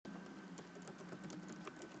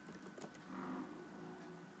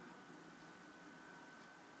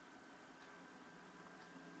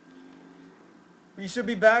We should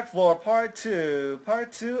be back for part two.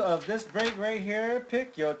 Part two of this break right here.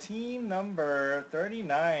 Pick your team number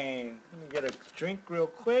 39. Let me get a drink real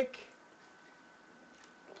quick.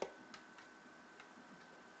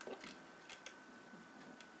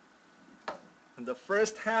 The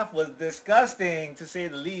first half was disgusting, to say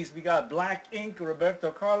the least. We got black ink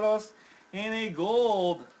Roberto Carlos and a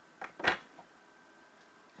gold.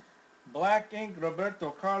 Black ink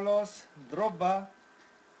Roberto Carlos, Drogba,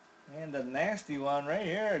 and the nasty one right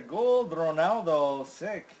here, gold Ronaldo,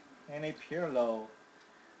 sick, and a Pirlo.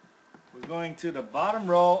 We're going to the bottom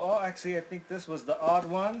row. Oh, actually, I think this was the odd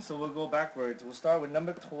one, so we'll go backwards. We'll start with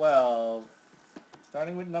number 12.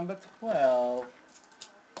 Starting with number 12.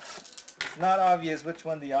 It's not obvious which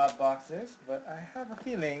one the odd box is, but I have a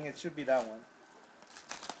feeling it should be that one.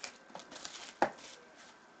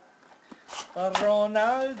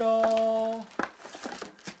 Ronaldo.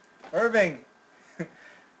 Irving.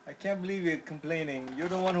 I can't believe you're complaining. You're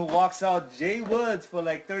the one who walks out Jay Woods for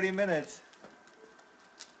like 30 minutes.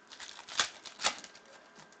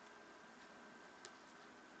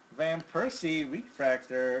 Van Persie,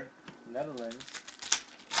 refractor, Netherlands.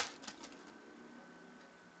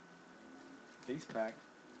 Base pack.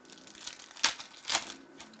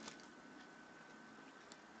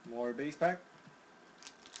 More base pack.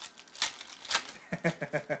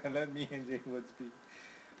 Let me and Jay Woods speak.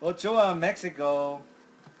 Ochoa, Mexico.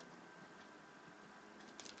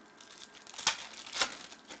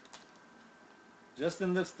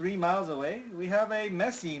 Justin lives 3 miles away. We have a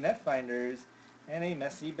Messi Netfinders and a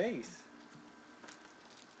Messi base.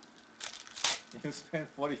 You spent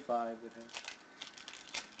 45 with him.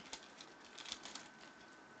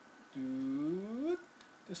 Dude,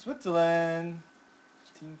 to Switzerland.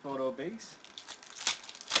 Team photo base.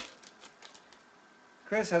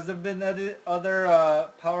 Chris, has there been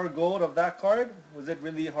other power gold of that card? Was it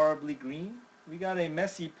really horribly green? We got a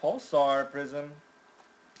Messi Pulsar Prism.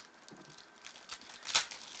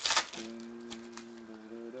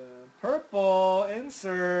 Purple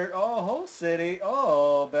insert. Oh, Host City.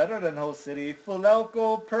 Oh, better than Host City.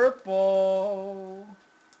 Falelco purple.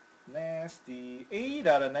 Nasty. 8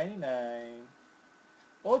 out of 99.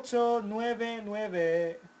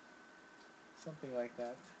 899. Something like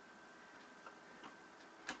that.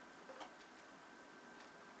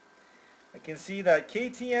 I can see that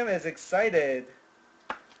KTM is excited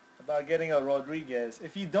about getting a Rodriguez.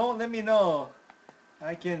 If you don't, let me know.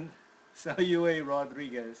 I can sell you a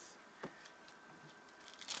Rodriguez.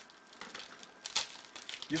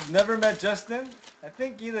 You've never met Justin? I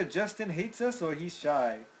think either Justin hates us or he's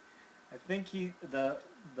shy. I think the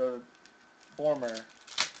former.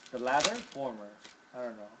 The latter? Former. I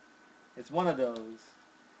don't know. It's one of those.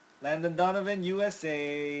 Landon Donovan,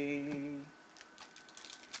 USA.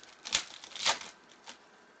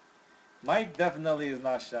 Mike definitely is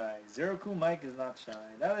not shy. Zero-Coup Mike is not shy.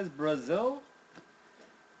 That is Brazil.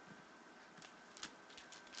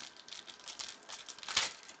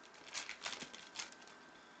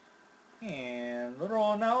 And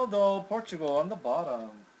Ronaldo, Portugal on the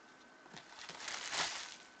bottom.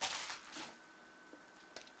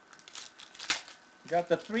 Got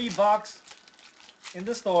the 3-box in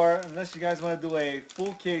the store, unless you guys want to do a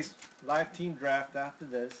full case live team draft after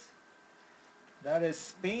this. That is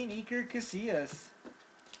Spain, Iker Casillas.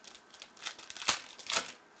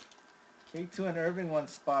 K2 and Irving won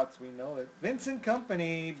spots, we know it. Vincent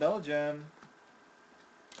Company, Belgium.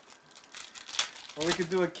 Or we could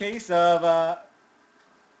do a case of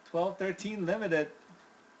 12-13 limited.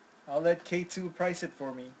 I'll let K2 price it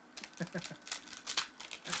for me.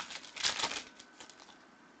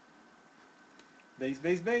 Base,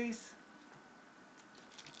 base, base.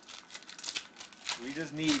 We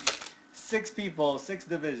just need 6 people, 6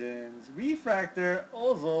 divisions. Refractor,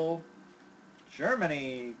 Ozil,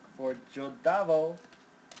 Germany for Jodavo.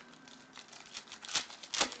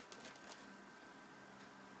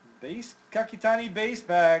 Base, Kakitani base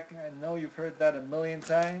pack. I know you've heard that a million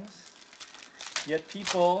times. Yet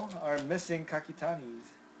people are missing Kakitanis.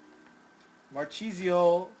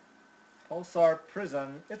 Marchisio, Pulsar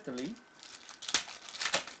Prizm, Italy.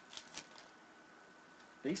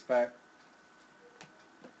 Base pack.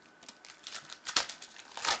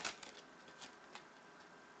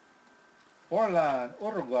 Orlan,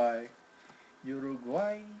 Uruguay.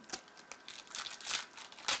 Uruguay.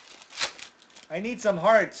 I need some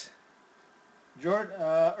hearts.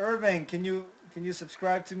 Irving, can you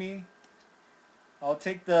subscribe to me? I'll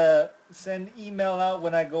take the send email out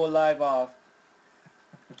when I go live off.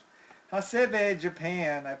 Hasebe,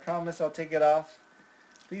 Japan. I promise I'll take it off.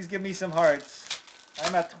 Please give me some hearts.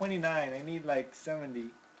 I'm at 29. I need like 70.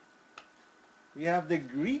 We have the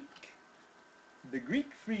Greek The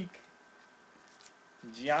Greek Freak,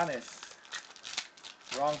 Giannis.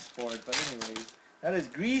 Wrong sport, but anyways. That is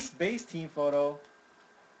Greece base team photo.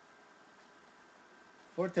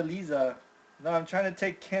 Fortaleza. No, I'm trying to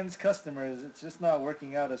take Ken's customers. It's just not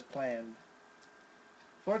working out as planned.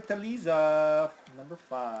 Fortaleza, number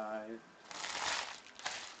 5.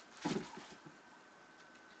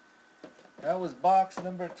 That was box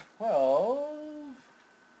number 12.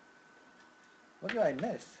 What did I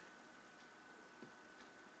miss?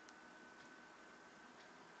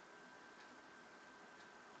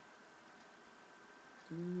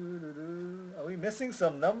 Are we missing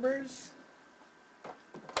some numbers?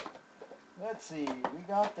 Let's see. We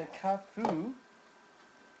got the Cafu.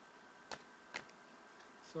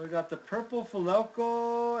 So we got the purple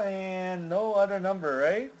Falco and no other number,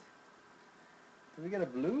 right? Did we get a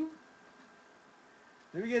blue?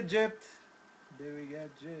 Did we get gypped? Did we get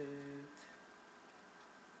gypped?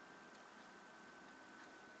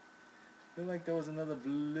 I feel like there was another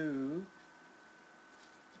blue.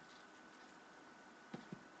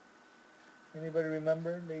 Anybody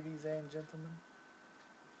remember, ladies and gentlemen?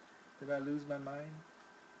 Did I lose my mind?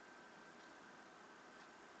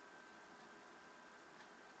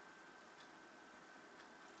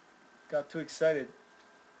 Got too excited.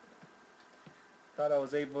 Thought I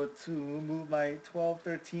was able to move my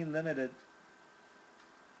 12-13 limited.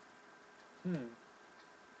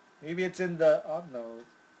 Maybe it's in the odd node.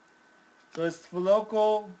 So it's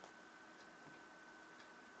local.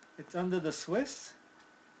 It's under the Swiss.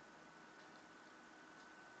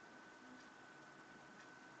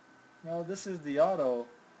 No, this is the auto.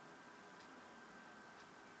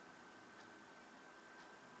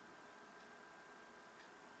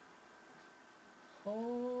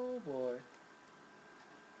 Oh boy. I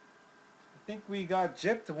think we got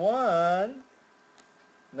gypped one.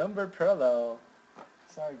 Number parallel.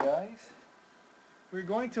 Sorry guys. We're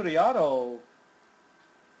going to the auto.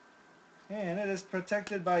 And it is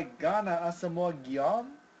protected by Ghana Asamoah Gyan.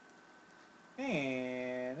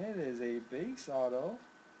 And it is a base auto.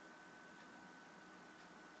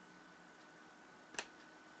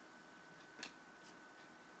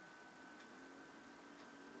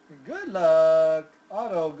 Good luck.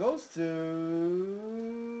 Auto goes to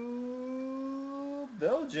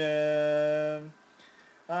Belgium.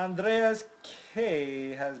 Andreas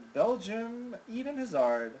K has Belgium. Eden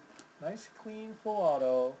Hazard. Nice clean full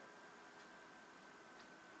auto.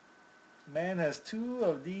 Man has 2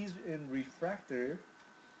 of these in refractor.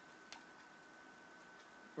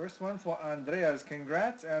 First one for Andreas.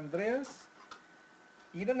 Congrats, Andreas.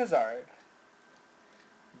 Eden Hazard.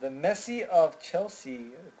 The Messi of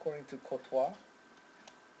Chelsea, according to Courtois.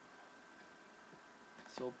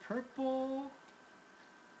 So purple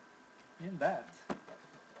in that.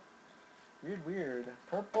 Weird.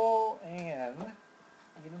 Purple and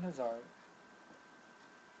Eden Hazard.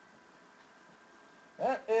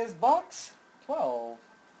 That is box 12.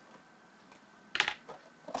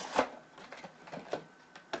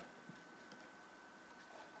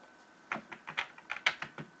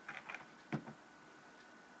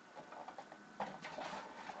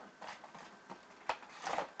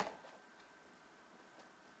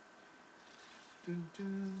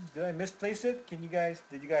 Did I misplace it? Did you guys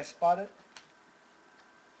spot it?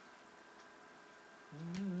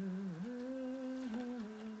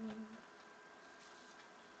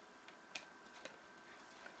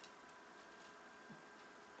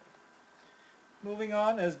 Moving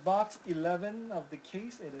on is box 11 of the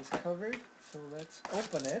case. It is covered, so let's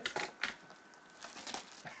open it.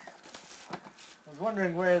 I was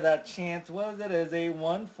wondering where that chance was. It is a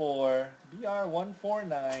 1-4,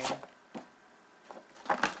 BR149.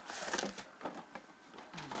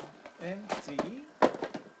 Empty.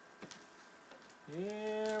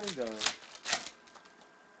 Here we go.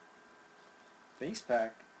 Base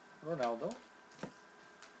pack, Ronaldo.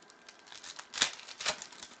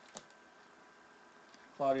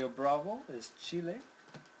 Claudio Bravo is Chile.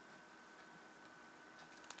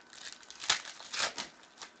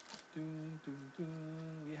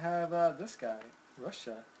 We have this guy,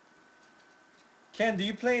 Russia. Ken, do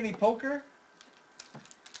you play any poker?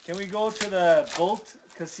 Can we go to the Bolt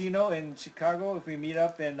Casino in Chicago if we meet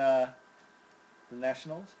up in the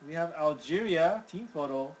Nationals? We have Algeria team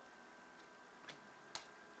photo.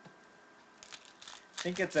 I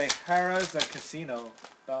think it's a Harrah's casino.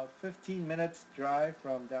 About 15 minutes drive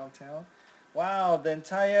from downtown. Wow, the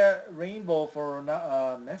entire rainbow for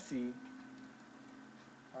Messi.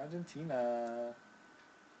 Argentina.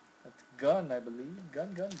 That's gun, I believe.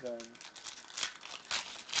 Gun.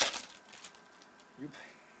 You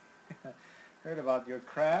heard about your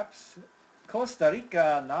craps. Costa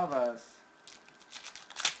Rica, Navas.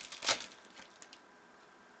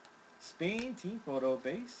 Spain team photo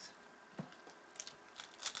base.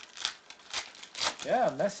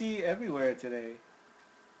 Yeah, Messi everywhere today.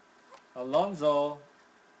 Alonso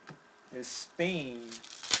is Spain.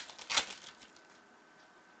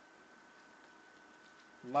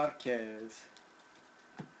 Marquez.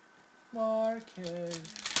 Panini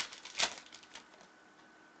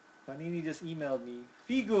just emailed me.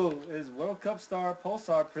 Figo is World Cup star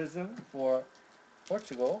Pulsar Prism for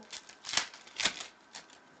Portugal.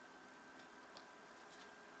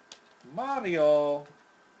 Mario.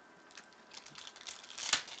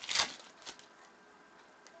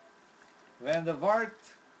 Van der Vaart.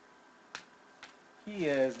 He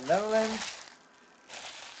is Netherlands.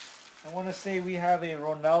 I want to say we have a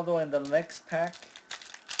Ronaldo in the next pack.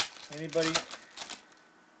 Anybody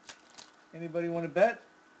want to bet?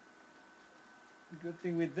 Good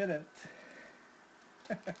thing we didn't.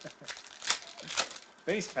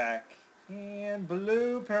 Base pack. And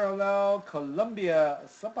blue parallel Colombia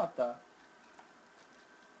Zapata.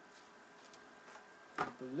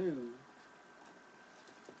 Blue.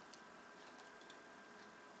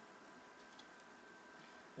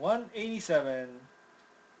 $187.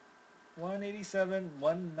 $187,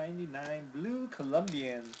 $199. Blue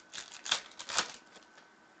Colombian.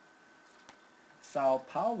 Sao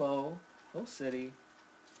Paulo, Hill City.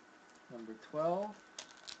 Number 12.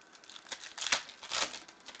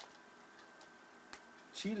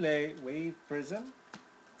 Chile Wave Prism.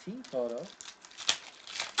 Team photo.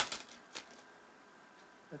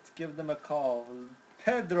 Let's give them a call.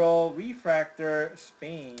 Pedro Refractor,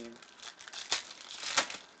 Spain.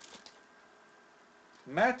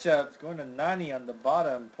 Matchups going to Nani on the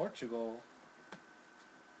bottom, Portugal.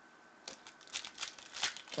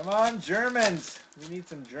 Come on, Germans. We need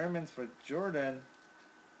some Germans for Jordan.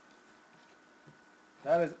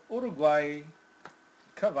 That is Uruguay,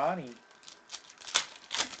 Cavani.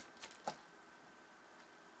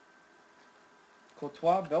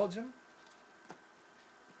 Courtois, Belgium.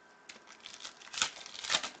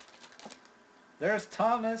 There's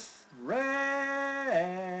Thomas,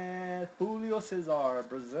 red. Julio Cesar,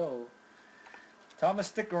 Brazil. Thomas,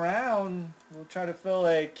 stick around. We'll try to fill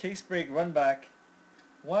a case break run back.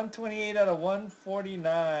 128 out of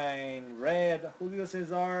 149. Red, Julio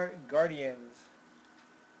Cesar, Guardians.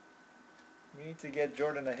 We need to get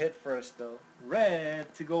Jordan a hit first, though.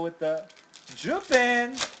 Red to go with the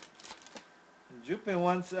Jupin. Jupin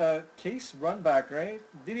wants a case run back, right?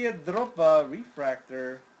 Didier Drogba,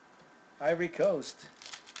 Refractor. Ivory Coast.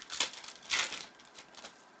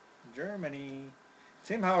 Germany.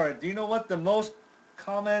 Tim Howard, do you know what the most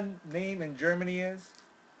common name in Germany is?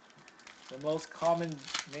 The most common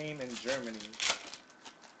name in Germany.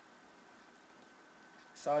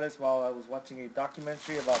 Saw this while I was watching a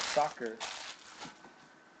documentary about soccer.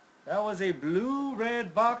 That was a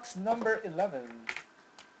blue-red box number 11.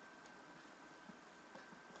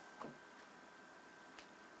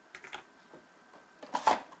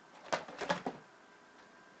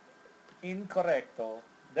 Incorrecto.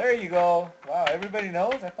 There you go. Wow, everybody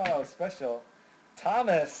knows? I thought I was special.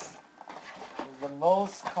 Thomas is the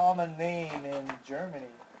most common name in Germany.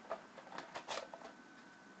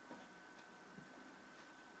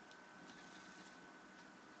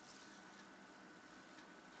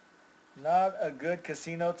 Not a good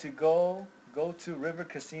casino to go. Go to River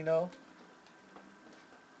Casino.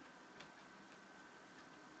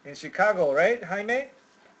 In Chicago, right, Jaime?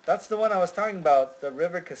 That's the one I was talking about, the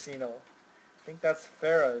River Casino. I think that's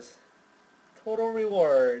Farrah's. Total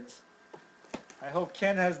rewards. I hope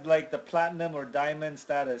Ken has like the platinum or diamond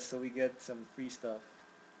status so we get some free stuff.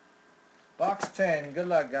 Box 10. Good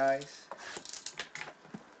luck, guys.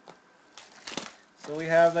 So we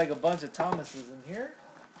have like a bunch of Thomases in here.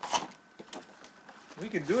 We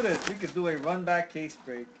could do this. We could do a run back case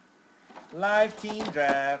break. Live team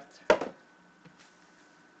draft.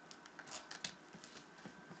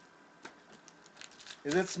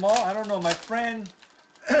 Is it small? I don't know. My friend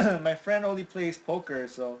only plays poker,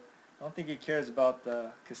 so I don't think he cares about the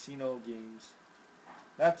casino games.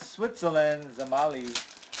 That's Switzerland, Zamali.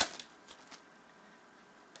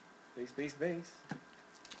 Base, base, base.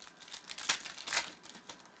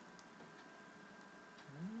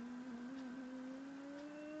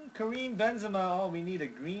 Kareem Benzema. Oh, we need a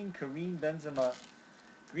green Kareem Benzema.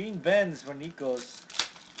 Green Benz for Nikos.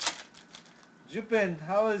 Jupin,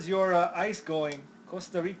 how is your ice going?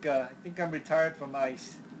 Costa Rica. I think I'm retired from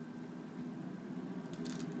ice.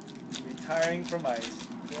 Retiring from ice.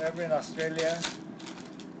 If you're ever in Australia,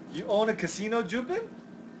 you own a casino, Jupin?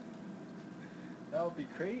 That would be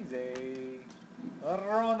crazy.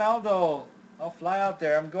 Ronaldo. I'll fly out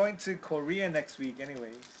there. I'm going to Korea next week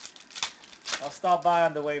anyways. I'll stop by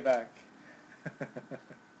on the way back.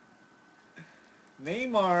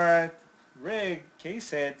 Neymar, Rig, case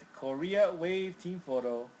hit, Korea Wave team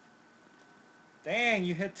photo. Dang,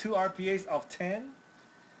 you hit 2 RPAs of 10?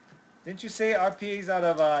 Didn't you say RPAs out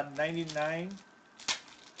of 99?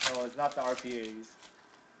 Oh, it's not the RPAs.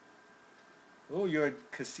 Oh, you're a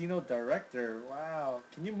casino director. Wow.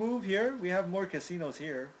 Can you move here? We have more casinos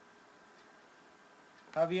here.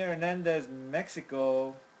 Javier Hernandez,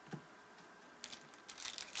 Mexico.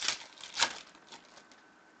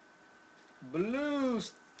 Blue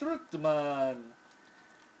Strutman,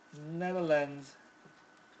 Netherlands.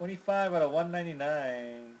 25 out of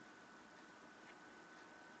 199.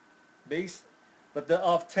 Base, but the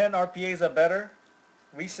of 10 RPAs are better?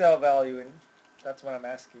 Resale value, and that's what I'm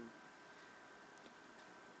asking.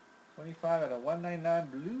 25 out of 199,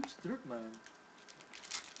 Blue Strutman.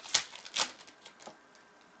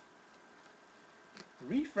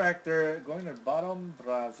 Refractor, going to the bottom,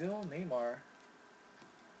 Brazil, Neymar.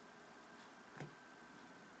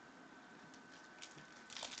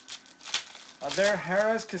 Are there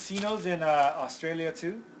Harrah's casinos in Australia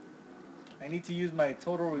too? I need to use my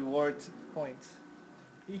total rewards points.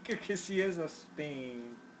 Iker Casillas of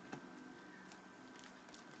Spain.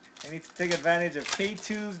 I need to take advantage of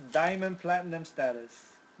K2's Diamond Platinum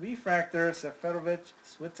status. Refractor, Seferovic,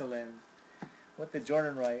 Switzerland. What did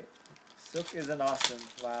Jordan write? Sook isn't awesome.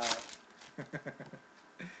 Wow.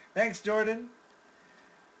 Thanks, Jordan.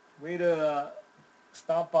 Way to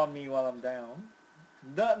stomp on me while I'm down.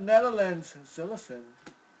 The Netherlands, Sillison.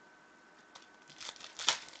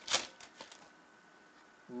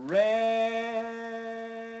 Red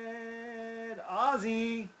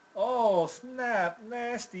Aussie. Oh, snap.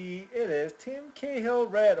 Nasty. It is Tim Cahill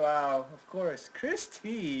Red. Wow, of course. Chris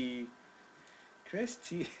T. Chris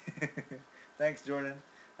T. Thanks, Jordan.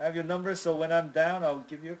 I have your number, so when I'm down, I'll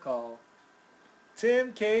give you a call.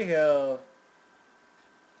 Tim Cahill.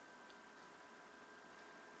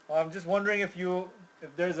 Well, I'm just wondering if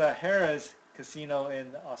there's a Harrah's casino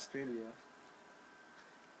in Australia.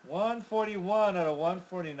 141 out of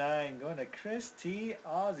 149 going to Chris T.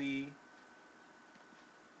 Aussie.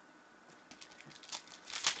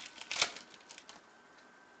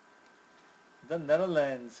 The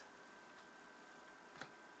Netherlands.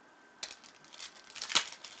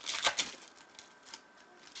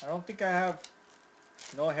 I don't think I have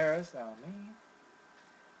no Harris. Oh, man.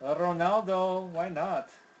 Ronaldo, why not?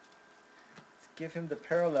 Let's give him the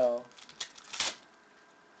parallel.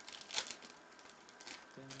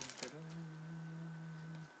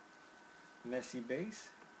 Messi base.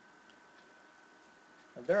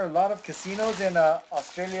 There are a lot of casinos in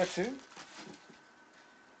Australia too.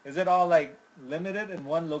 Is it all like limited in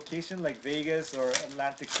one location like Vegas or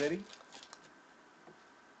Atlantic City?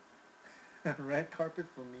 Red carpet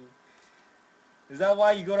for me. Is that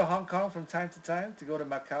why you go to Hong Kong from time to time to go to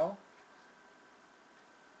Macau?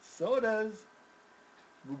 So does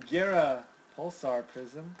Bugera Pulsar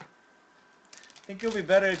Prism. I think it'll be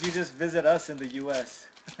better if you just visit us in the US.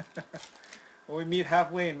 Or we meet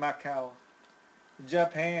halfway in Macau.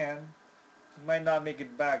 Japan. You might not make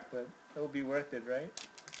it back, but it'll be worth it, right?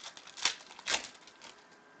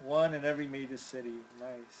 One in every major city.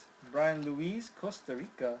 Nice. Brian Luis, Costa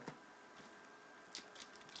Rica.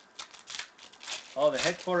 Oh, the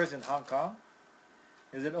headquarters in Hong Kong?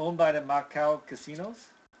 Is it owned by the Macau casinos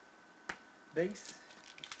base?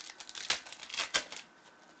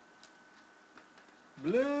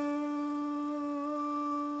 Blue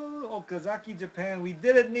Okazaki, Japan. We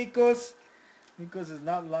did it, Nikos. Nikos is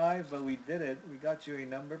not live, but we did it. We got you a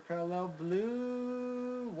number parallel.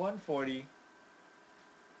 Blue 140.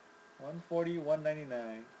 140,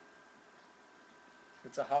 199.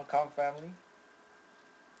 It's a Hong Kong family.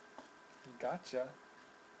 Gotcha.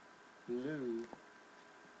 Blue.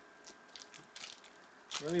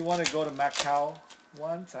 Really want to go to Macau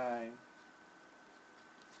one time.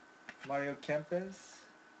 Mario Kempes.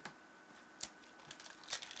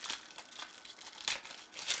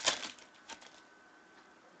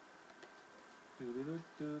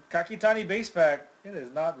 Kakitani base pack. It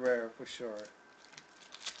is not rare for sure.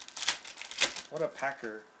 What a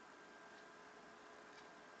packer.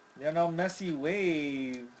 Lionel Messi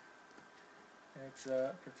wave. Let's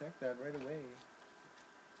protect that right away.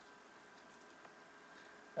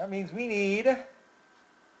 That means we need...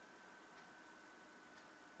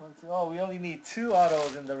 Oh, we only need 2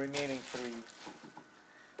 autos in the remaining 3.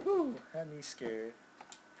 Whew, had me scared.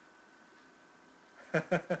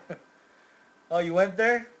 Oh, you went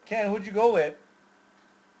there? Ken, who'd you go with?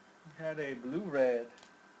 You had a blue-red.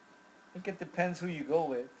 I think it depends who you go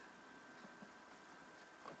with.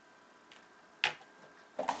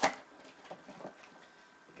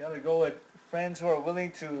 Gotta go with Friends who are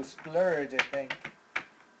willing to splurge, I think.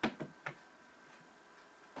 I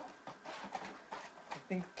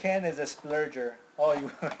think Ken is a splurger. Oh,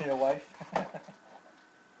 you your wife?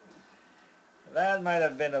 That might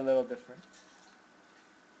have been a little different.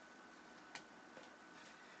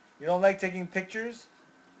 You don't like taking pictures?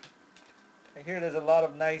 I hear there's a lot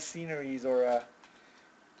of nice sceneries or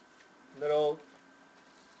little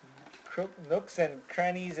nooks and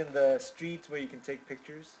crannies in the streets where you can take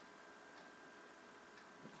pictures.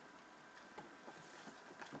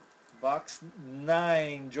 Box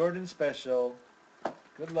 9, Jordan Special.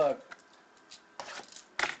 Good luck.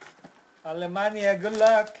 Alemania, good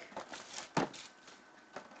luck.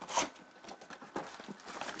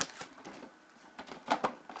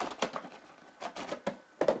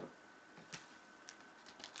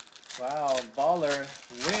 Wow, baller.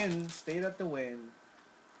 Win, stayed at the win.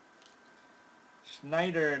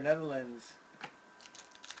 Schneider, Netherlands.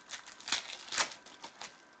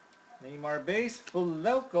 Neymar base,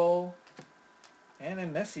 Fulelco, and a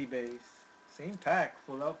Messi base. Same pack,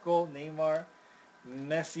 Fulelco, Neymar,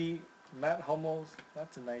 Messi, Matt Hummels.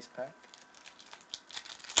 That's a nice pack.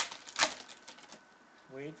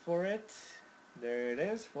 Wait for it. There it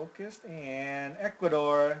is, focused. And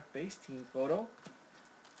Ecuador, base team photo.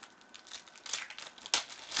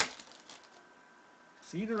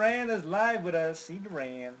 C. Duran is live with us, C.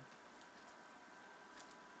 Duran.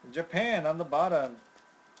 Japan on the bottom.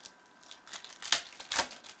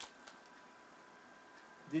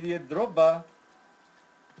 Didier Drogba.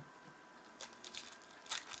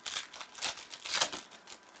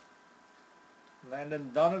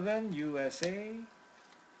 Landon Donovan, USA.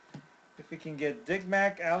 If we can get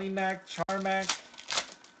Digmac, Alimac, Charmac,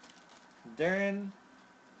 Darren,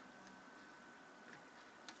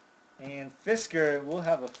 and Fisker, we'll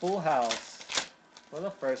have a full house for the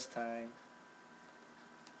first time.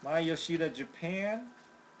 My Yoshida, Japan.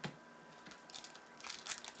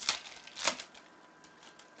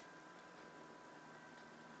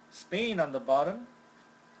 Spain on the bottom.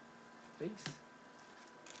 Base.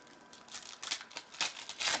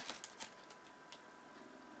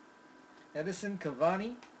 Edison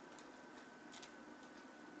Cavani.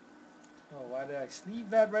 Oh, why did I sleeve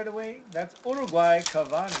that right away? That's Uruguay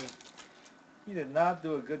Cavani. He did not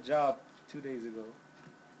do a good job 2 days ago.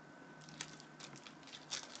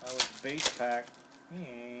 That was base pack.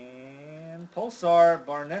 And Pulsar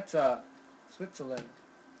Barnetta, Switzerland.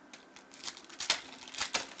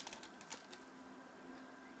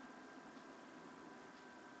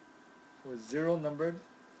 For 0 numbered.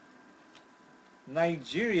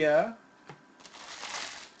 Nigeria.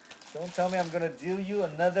 Don't tell me I'm going to deal you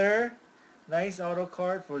another nice auto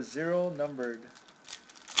card for 0 numbered.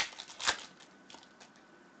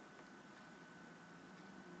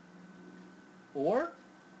 Or?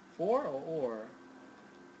 4 or?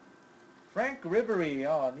 Frank Ribery.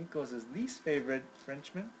 Oh, Nico's his least favorite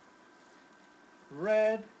Frenchman.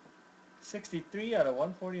 Red. 63 out of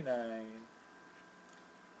 149.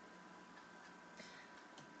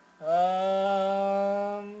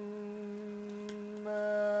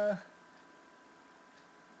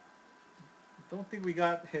 Don't think we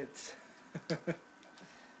got hits.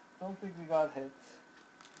 Don't think we got hits.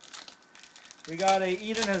 We got a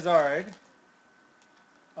Eden Hazard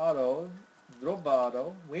auto, Drogba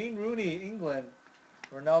auto, Wayne Rooney, England,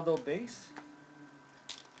 Ronaldo base.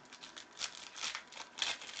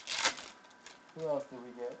 Who else did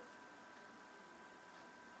we get?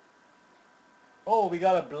 Oh, we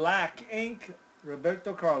got a black ink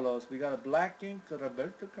Roberto Carlos. We got a black ink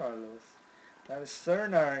Roberto Carlos. That is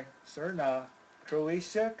Cerna,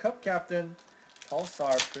 Croatia, Cup Captain,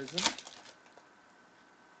 Pulsar Prizm.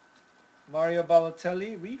 Mario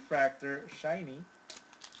Balotelli, Refractor, Shiny.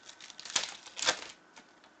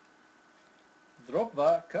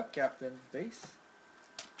 Drogba, Cup Captain, base.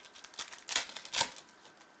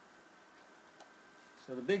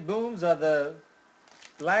 So the big booms are the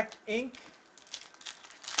black ink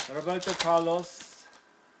Roberto Carlos,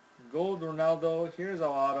 gold Ronaldo. Here's our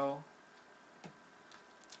auto.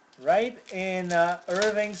 Right in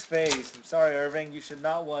Irving's face. I'm sorry, Irving, you should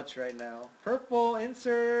not watch right now. Purple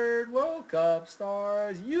insert World Cup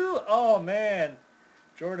stars. Oh man.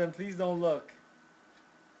 Jordan, please don't look.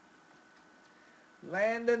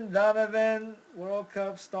 Landon Donovan, World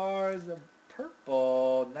Cup stars.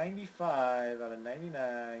 Purple, 95 out of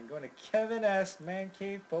 99. Going to Kevin S. Man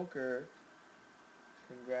Cave Poker.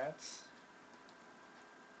 Congrats.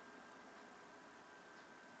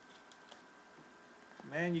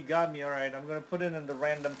 Man, you got me. All right, I'm going to put it in the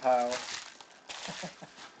random pile.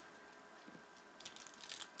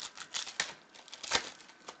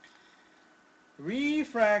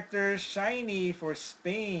 Refractor shiny for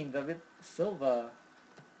Spain, David Silva.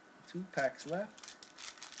 2 packs left.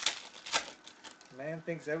 Man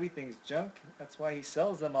thinks everything's junk. That's why he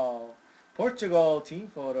sells them all. Portugal team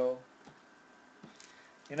photo.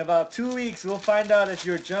 In about 2 weeks, we'll find out if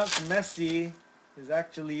your junk Messi is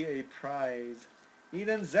actually a prize.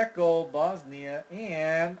 Eden Zeko, Bosnia,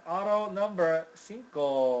 and auto number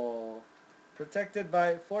 5. Protected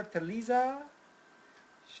by Fortaleza.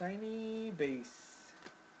 Shiny base.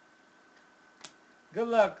 Good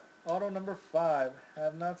luck. Auto number 5.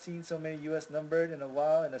 Have not seen so many US numbered in a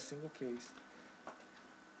while in a single case.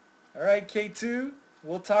 Alright, K2.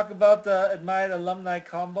 We'll talk about the admired alumni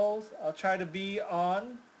combos. I'll try to be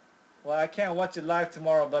on. Well, I can't watch it live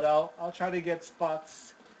tomorrow, but I'll try to get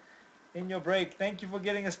spots in your break. Thank you for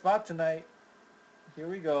getting a spot tonight. Here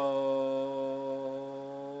we go.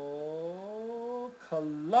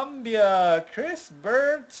 Colombia. Chris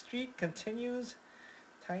Bird streak continues.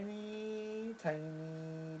 Tiny,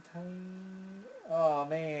 tiny, tiny. Oh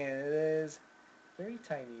man, it is very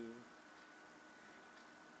tiny.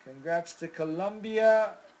 Congrats to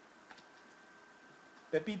Colombia.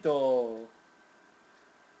 Pepito.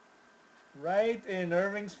 Right in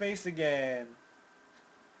Irving's face again.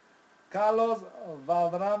 Carlos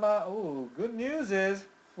Valderrama. Ooh, good news is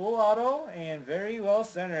full auto and very well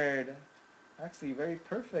centered. Actually, very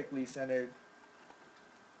perfectly centered.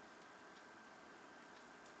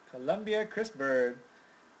 Colombia, Chris Bird.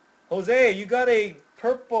 Jose, you got a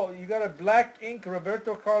purple, you got a black ink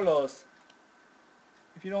Roberto Carlos.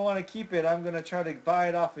 If you don't want to keep it, I'm going to try to buy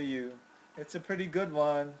it off of you. It's a pretty good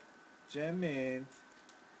one. Gem Mint.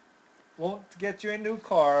 Won't get you a new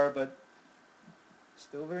car, but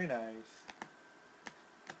still very nice.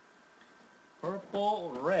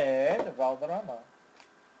 Purple, red, Valderrama.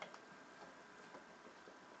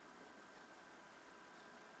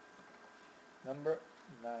 Number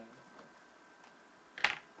 9.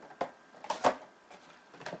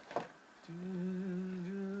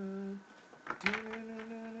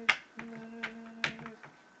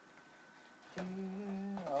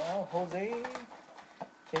 Oh, Jose,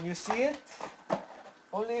 can you see it?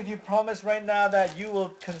 Only if you promise right now that you will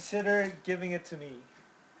consider giving it to me.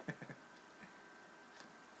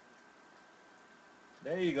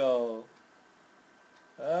 There you go.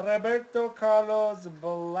 Roberto Carlos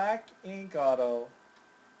black ink auto.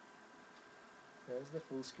 There's the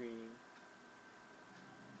full screen.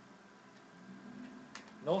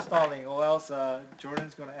 No stalling, or else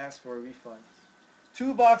Jordan's going to ask for a refund.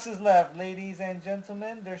 2 boxes left, ladies and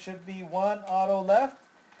gentlemen. There should be 1 auto left.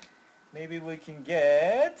 Maybe we can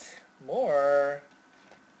get more.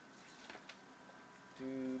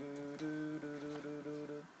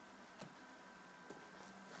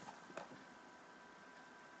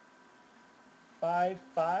 5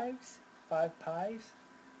 fives? 5 pies?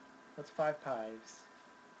 What's 5 pies?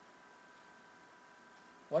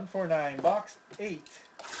 149, box 8.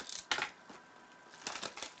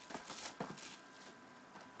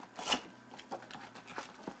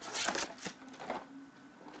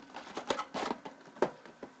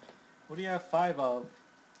 What do you have 5 of?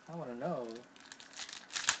 I want to know.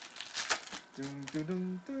 Dun, dun,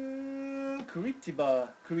 dun, dun. Curitiba,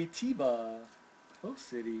 Coast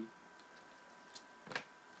City.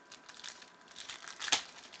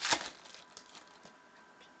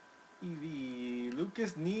 EV,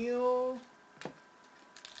 Lucas Neal.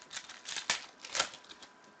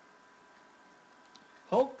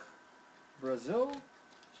 Hulk, Brazil.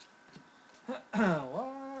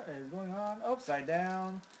 What is going on? Upside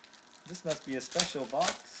down. This must be a special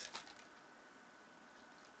box.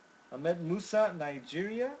 Ahmed Musa,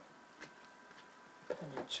 Nigeria.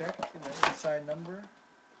 Can you check the inside number?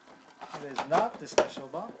 It is not the special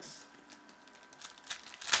box.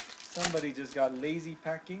 Somebody just got lazy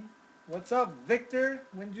packing. What's up, Victor?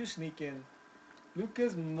 When did you sneak in?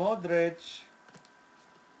 Lucas Modric.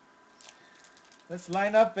 Let's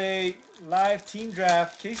line up a live team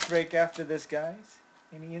draft case break after this, guys.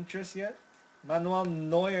 Any interest yet? Manuel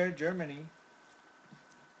Neuer, Germany.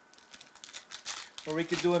 Or we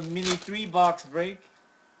could do a mini 3-box break,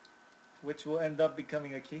 which will end up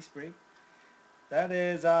becoming a case break. That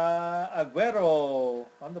is Aguero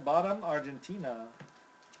on the bottom, Argentina.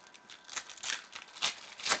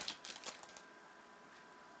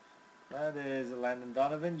 That is Landon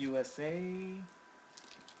Donovan, USA.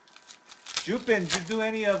 Jupin, did you do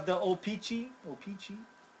any of the Opichi?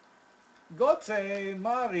 Gotze,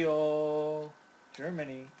 Mario,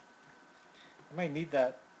 Germany. I might need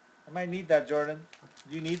that. I might need that, Jordan.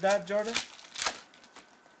 Do you need that, Jordan?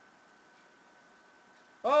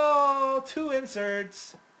 Oh, 2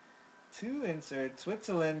 inserts. 2 inserts.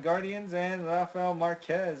 Switzerland, Guardians, and Rafael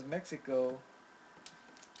Marquez, Mexico.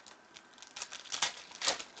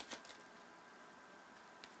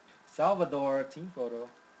 Salvador, team photo.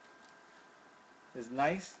 Is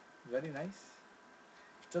nice. Very nice.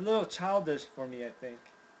 It's a little childish for me, I think.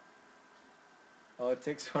 Oh, it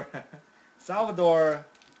takes for Salvador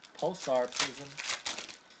Pulsar Prism.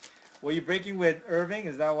 Were you breaking with Irving?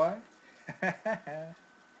 Is that why?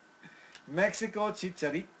 Mexico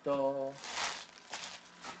Chicharito.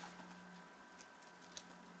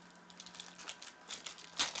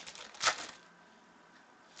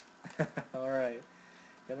 Alright.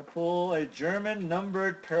 Gonna pull a German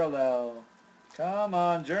numbered parallel. Come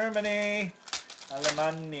on, Germany.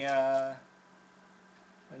 Alemania.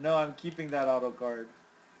 No, I'm keeping that auto card.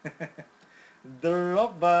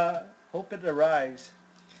 Drogba. Hope it arrives.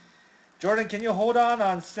 Jordan, can you hold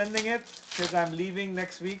on sending it? Because I'm leaving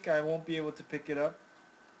next week. I won't be able to pick it up.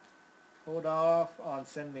 Hold off on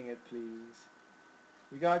sending it, please.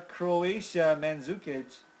 We got Croatia, Mandzukic.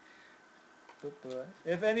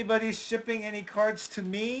 If anybody's shipping any cards to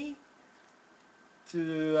me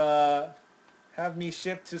to have me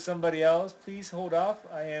shipped to somebody else, please hold off.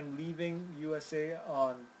 I am leaving USA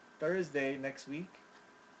on Thursday next week.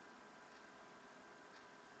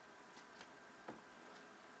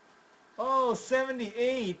 Oh,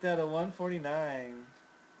 78 out of 149.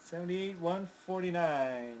 78,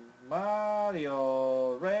 149.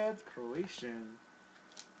 Mario, red, Croatian.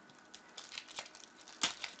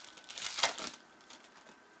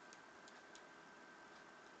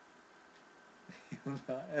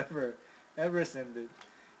 Not ever send it.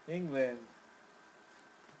 England.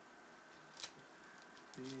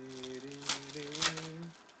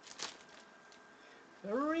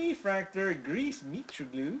 A refractor, Greece,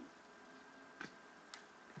 Mitroglou.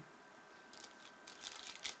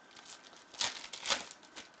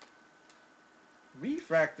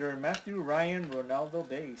 Refractor, Matthew Ryan, Ronaldo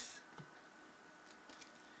base.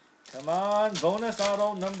 Come on, bonus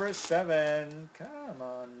auto number 7. Come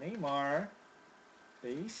on, Neymar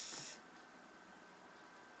base.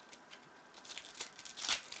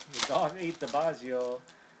 The dog ate the Baggio.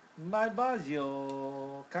 My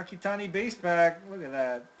Baggio. Kakitani base pack. Look at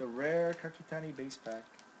that. The rare Kakitani base pack.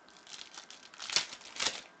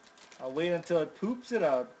 I'll wait until it poops it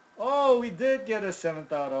out. Oh, we did get a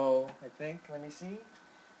 7th auto, I think. Let me see.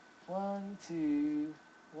 1, 2,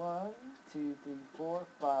 1, 2, 3, 4,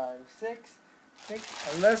 5, 6, 6.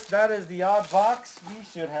 Unless that is the odd box, we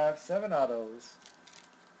should have 7 autos.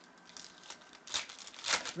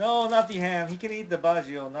 No, not the ham. He can eat the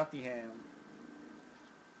Baggio, not the ham.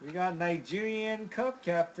 We got Nigerian Cup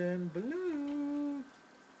Captain Blue.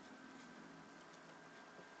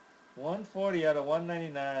 140 out of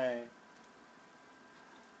 199.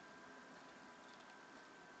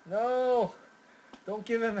 No! Don't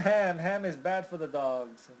give him ham. Ham is bad for the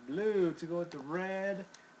dogs. Blue to go with the red.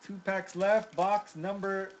 2 packs left. Box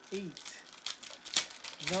number 8.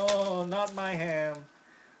 No, not my ham.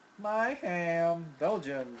 My ham.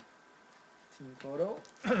 Belgium. Team photo.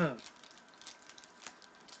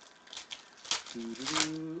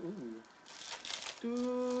 Ooh.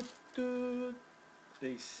 Doot, doot.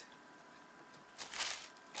 Base.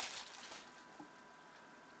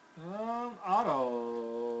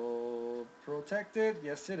 Auto. Protected.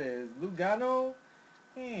 Yes, it is. Lugano.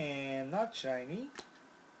 And not shiny.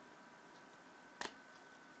 I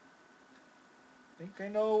think I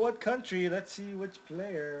know what country. Let's see which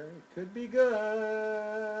player. It could be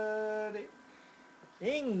good.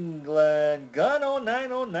 England. Gun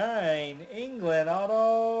 0909. England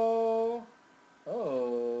auto.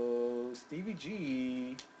 Oh, Stevie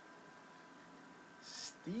G.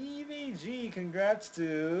 Stevie G. Congrats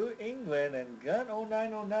to England and Gun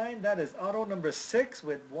 0909. That is auto number 6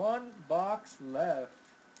 with 1 box left.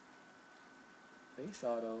 Base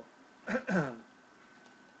auto.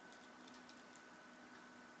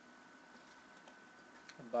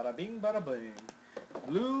 Bada bing, bada bing.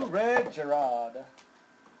 Blue, red, Gerard.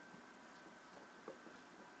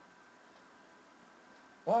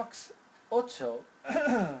 Box ocho.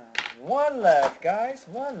 1 left, guys.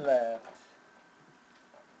 1 left.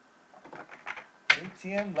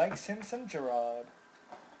 ATM likes him some Gerard.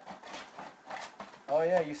 Oh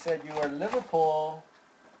yeah, you said you were Liverpool.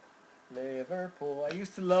 Liverpool. I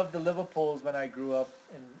used to love the Liverpools when I grew up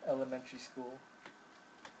in elementary school.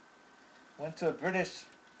 Went to a British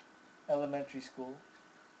elementary school.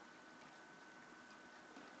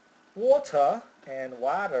 Water and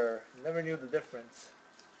water. Never knew the difference.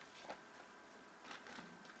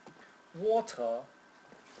 Water.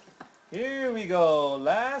 Here we go.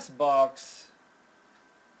 Last box.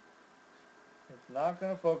 Not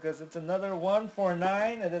gonna focus. It's another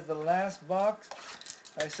 149. It is the last box.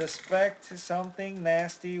 I suspect something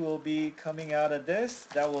nasty will be coming out of this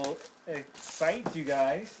that will excite you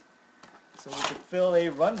guys. So we could fill a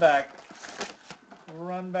run back.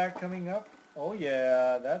 Run back coming up. Oh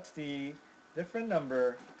yeah, that's the different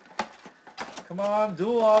number. Come on,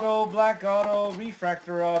 dual auto, black auto,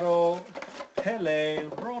 refractor auto, Pele,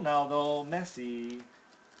 Ronaldo, Messi,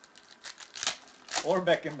 or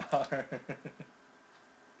Beckenbauer.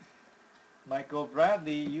 Michael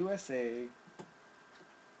Bradley, USA.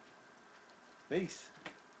 Base.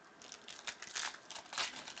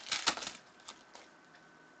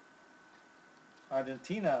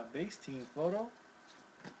 Argentina, base team photo.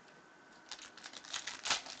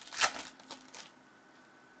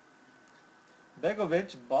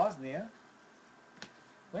 Begovic, Bosnia.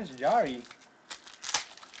 Where's Jari?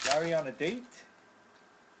 Jari on a date.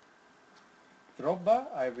 Drogba,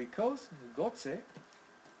 Ivory Coast. Gotze.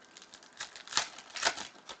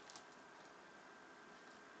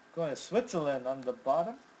 Going to Switzerland on the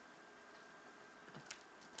bottom.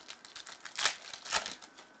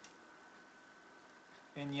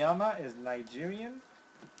 Inyama is Nigerian.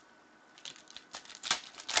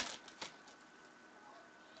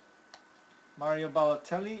 Mario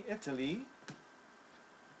Balotelli, Italy.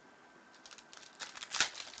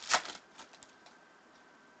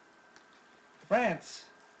 France.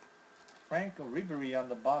 Franco Ribery on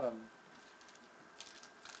the bottom.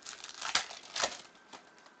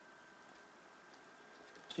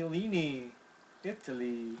 Chiellini,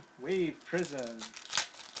 Italy. Wave Prism.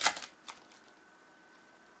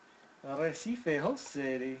 Recife, host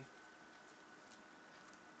city.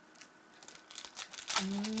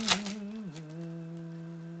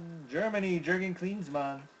 Germany, Jürgen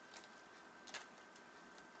Klinsmann.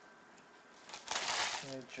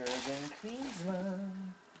 Jürgen Klinsmann.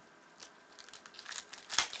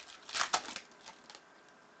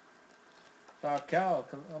 Falcao,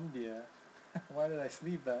 Colombia. Why did I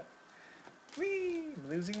sleeve that? Whee! I'm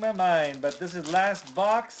losing my mind, but this is last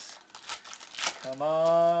box. Come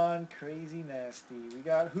on, crazy nasty. We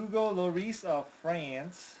got Hugo Lloris of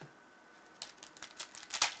France.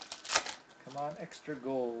 Come on, extra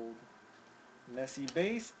gold. Messi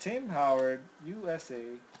base, Tim Howard,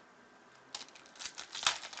 USA.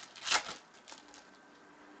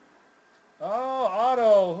 Oh,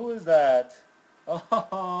 auto, who is that?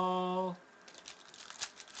 Oh,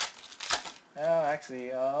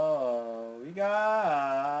 actually, we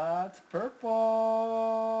got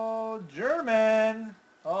purple German.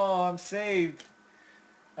 Oh, I'm saved.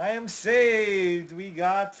 I am saved. We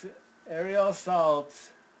got Ariel Salt,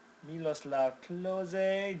 Miloslav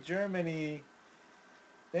Klose, Germany.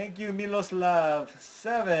 Thank you, Miloslav.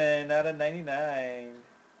 7 out of 99.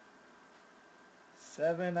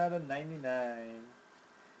 7 out of 99.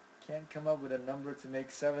 Can't come up with a number to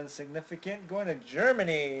make 7 significant. Going to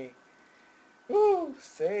Germany. Woo,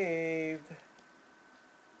 saved.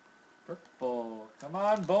 Purple. Come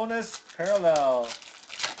on, bonus parallel.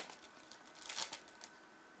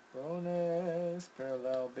 Bonus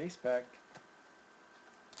parallel base pack.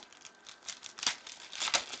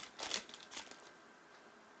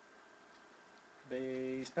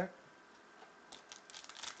 Base pack.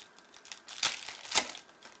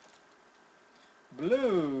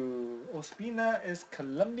 Blue. Ospina is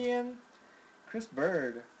Colombian. Chris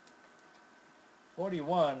Bird.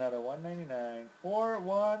 41 out of 199.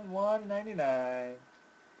 4-1-199.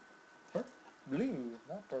 Blue,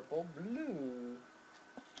 not purple, blue.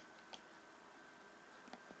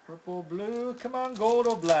 Purple, blue. Come on, gold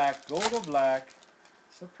or black. Gold or black.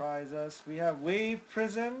 Surprise us. We have Wave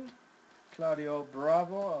Prism. Claudio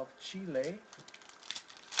Bravo of Chile.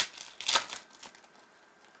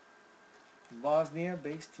 Bosnia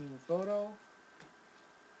base team photo.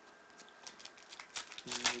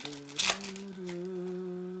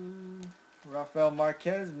 Rafael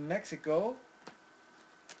Marquez, Mexico.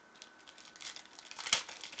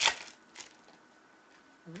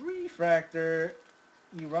 Refractor,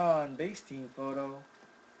 Iran base team photo.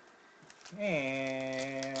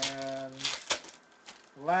 And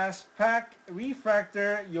last pack,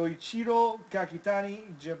 Refractor, Yoichiro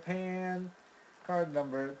Kakitani, Japan. Card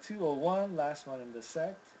number 201, last one in the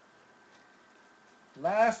set.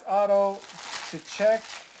 Last auto to check.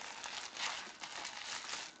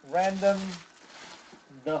 Random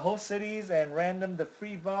the host cities and random the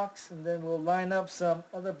free box, and then we'll line up some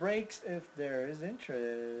other breaks if there is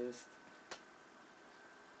interest.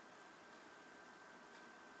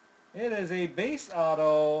 It is a base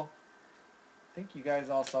auto. I think you guys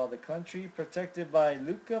all saw the country. Protected by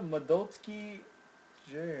Luka Modolski,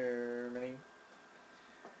 Germany.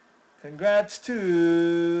 Congrats to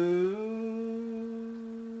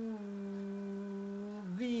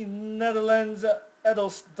the Netherlands,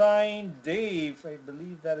 Edelstein Dave. I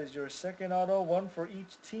believe that is your second auto. One for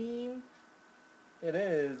each team. It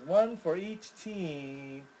is one for each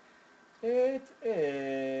team. It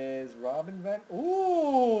is Robin Van.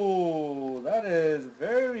 Ooh, that is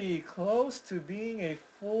very close to being a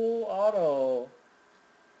full auto.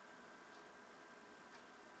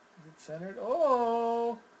 Is it centered?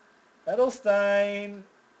 Oh, Edelstein.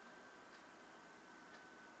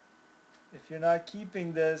 If you're not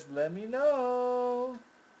keeping this, let me know.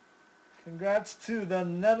 Congrats to the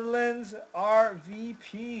Netherlands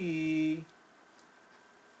RVP.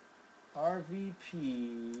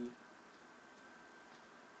 RVP.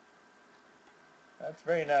 That's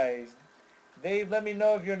very nice. Dave, let me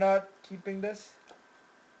know if you're not keeping this.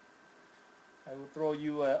 I will throw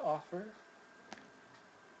you an offer.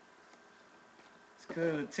 Let's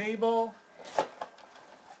go to the table.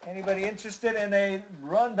 Anybody interested in a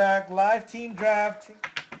run back live team draft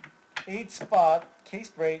 8 spot case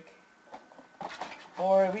break?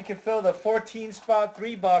 Or we can fill the 14 spot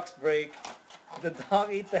 3 box break. The dog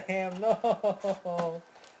ate the ham. No.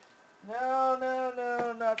 No, no,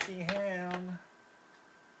 no, not the ham.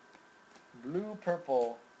 Blue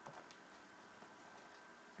purple.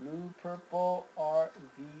 Blue purple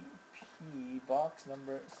RVP box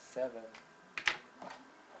number 7.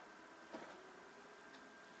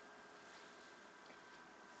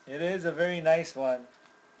 It is a very nice one.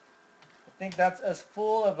 I think that's as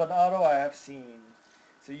full of an auto I have seen.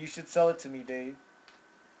 So you should sell it to me, Dave.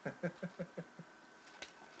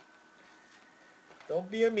 Don't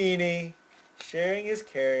be a meanie. Sharing is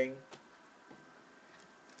caring.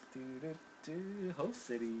 Host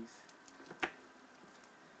cities.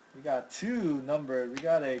 We got 2 numbered. We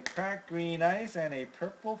got a cracked green ice and a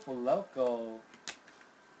purple Falco.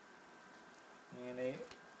 And a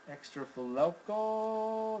extra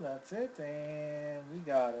Falco. That's it. And we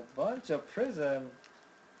got a bunch of Prizm.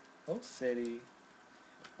 Host city.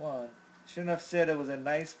 1. Shouldn't have said it was a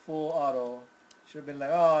nice full auto. Should have been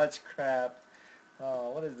like, oh, it's crap. Oh,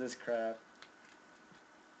 what is this crap?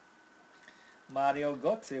 Mario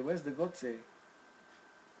Götze. Where's the Götze?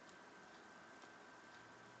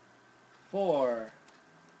 4,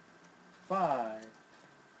 5,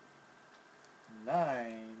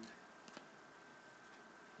 9,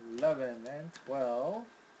 11, and 12.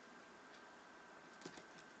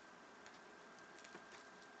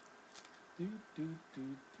 Do, do, do,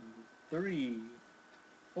 do. 3,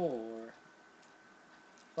 4,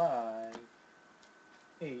 5,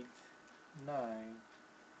 8, 9,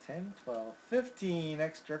 10, 12, 15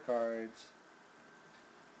 extra cards.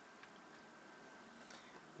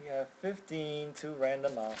 We have 15 to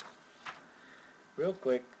random off. Real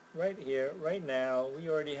quick, right here, right now, we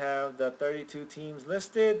already have the 32 teams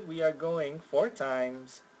listed. We are going 4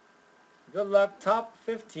 times. Good luck. Top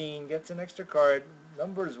 15 gets an extra card.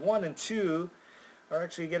 Numbers 1 and 2 are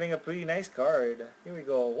actually getting a pretty nice card. Here we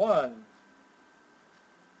go. 1,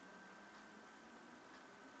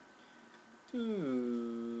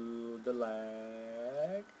 2, the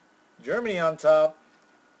lag. Germany on top.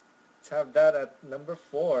 Let's have that at number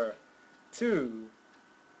 4. 2.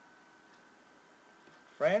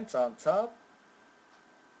 France on top.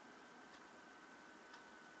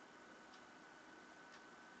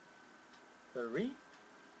 3.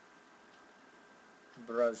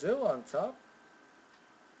 Brazil on top.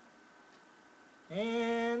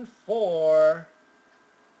 And 4.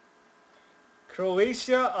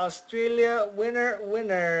 Croatia, Australia, winner,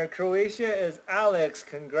 winner. Croatia is Alex.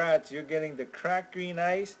 Congrats, you're getting the cracked green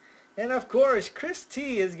ice. And of course, Chris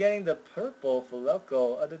T is getting the purple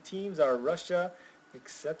Falco. Other teams are Russia,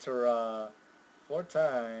 etc. 4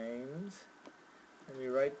 times. Let me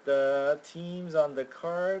write the teams on the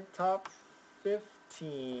card. Top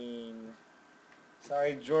 15.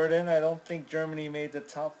 Sorry, Jordan, I don't think Germany made the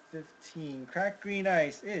top 15. Cracked green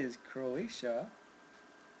ice is Croatia.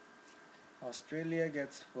 Australia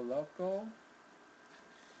gets Falco.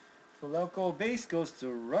 Falco base goes to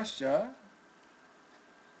Russia.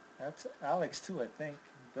 That's Alex too, I think.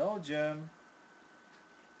 Belgium.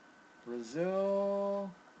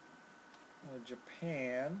 Brazil.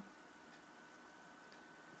 Japan.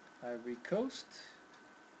 Ivory Coast.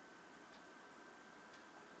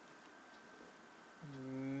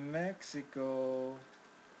 Mexico.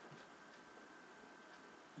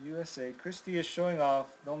 USA. Christy is showing off.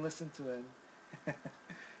 Don't listen to him.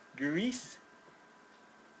 Greece.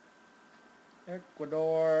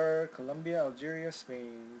 Ecuador. Colombia. Algeria.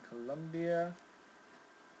 Spain. Colombia.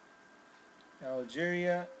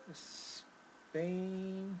 Algeria.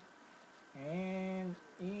 Spain. and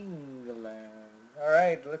England.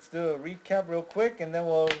 Alright, let's do a recap real quick and then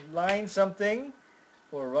we'll line something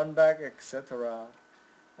for run back, etc.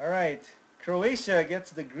 Alright, Croatia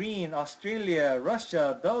gets the green, Australia,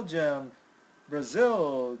 Russia, Belgium,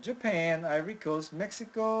 Brazil, Japan, Ivory Coast,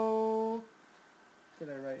 Mexico, what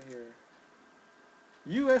did I write here?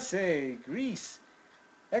 USA, Greece,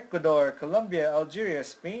 Ecuador, Colombia, Algeria,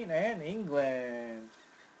 Spain, and England.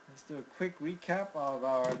 Let's do a quick recap of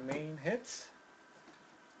our main hits.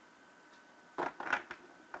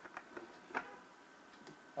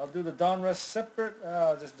 I'll do the Donruss separate.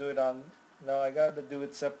 I'll just do it on. No, I got to do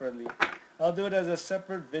it separately. I'll do it as a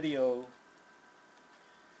separate video.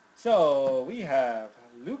 So we have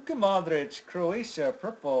Luka Modric, Croatia,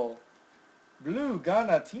 purple. Blue,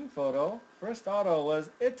 Ghana team photo. First auto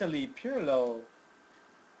was Italy, Pirlo.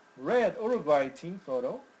 Red, Uruguay team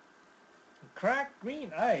photo. Cracked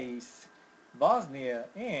green ice, Bosnia.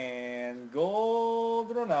 And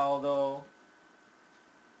gold, Ronaldo.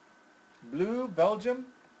 Blue, Belgium.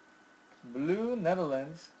 Blue,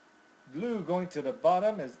 Netherlands. Blue going to the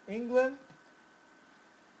bottom is England.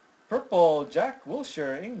 Purple, Jack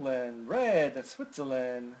Wilshere, England. Red,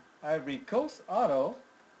 Switzerland. Ivory Coast, auto.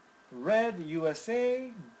 Red,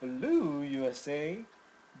 USA. Blue, USA.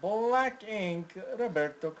 Black ink,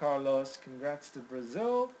 Roberto Carlos. Congrats to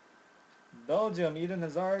Brazil. Belgium, Eden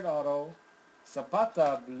Hazard, auto.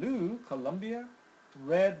 Zapata, blue, Colombia.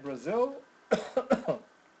 Red, Brazil.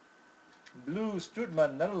 Blue,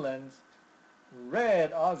 Strootman, Netherlands.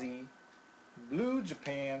 Red, Aussie. Blue,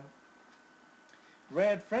 Japan.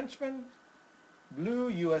 Red, Frenchman. Blue,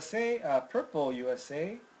 USA. Purple,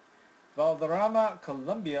 USA. Valderrama,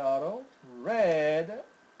 Colombia auto. Red,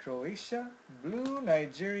 Croatia. Blue,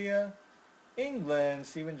 Nigeria. England,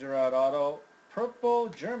 Steven Gerrard auto. Purple,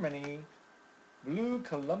 Germany. Blue,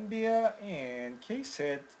 Colombia. And case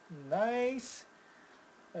hit. Nice.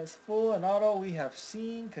 As full an auto we have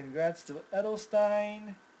seen. Congrats to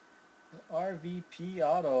Edelstein. RVP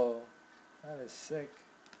auto. That is sick.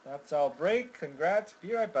 That's our break. Congrats.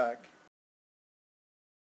 Be right back.